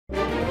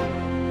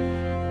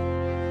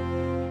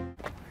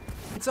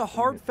It's a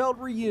heartfelt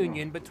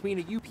reunion between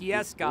a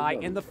UPS guy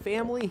and the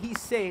family he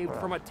saved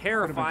from a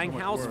terrifying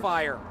house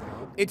fire.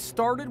 It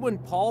started when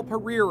Paul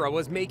Pereira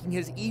was making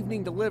his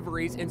evening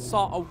deliveries and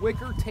saw a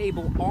wicker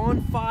table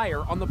on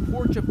fire on the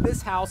porch of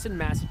this house in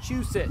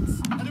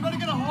Massachusetts. Anybody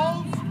got a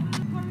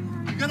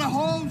hose? You got a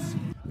hose?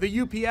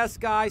 The UPS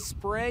guy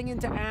sprang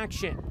into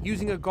action,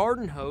 using a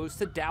garden hose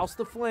to douse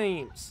the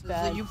flames.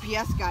 There's a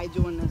UPS guy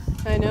doing this.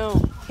 I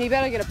know. He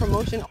better get a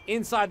promotion.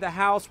 Inside the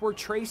house were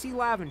Tracy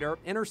Lavender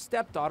and her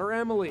stepdaughter,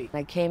 Emily.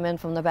 I came in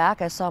from the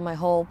back. I saw my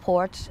whole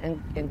porch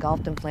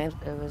engulfed in flames.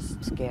 It was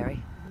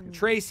scary.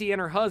 Tracy and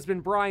her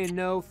husband, Brian,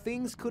 know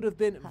things could have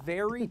been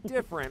very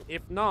different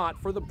if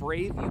not for the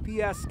brave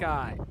UPS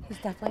guy. He's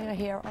definitely a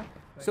hero.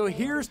 So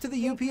here's to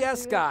the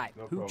UPS guy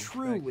who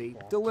truly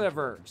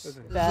delivers.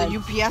 There's a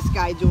UPS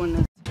guy doing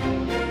this.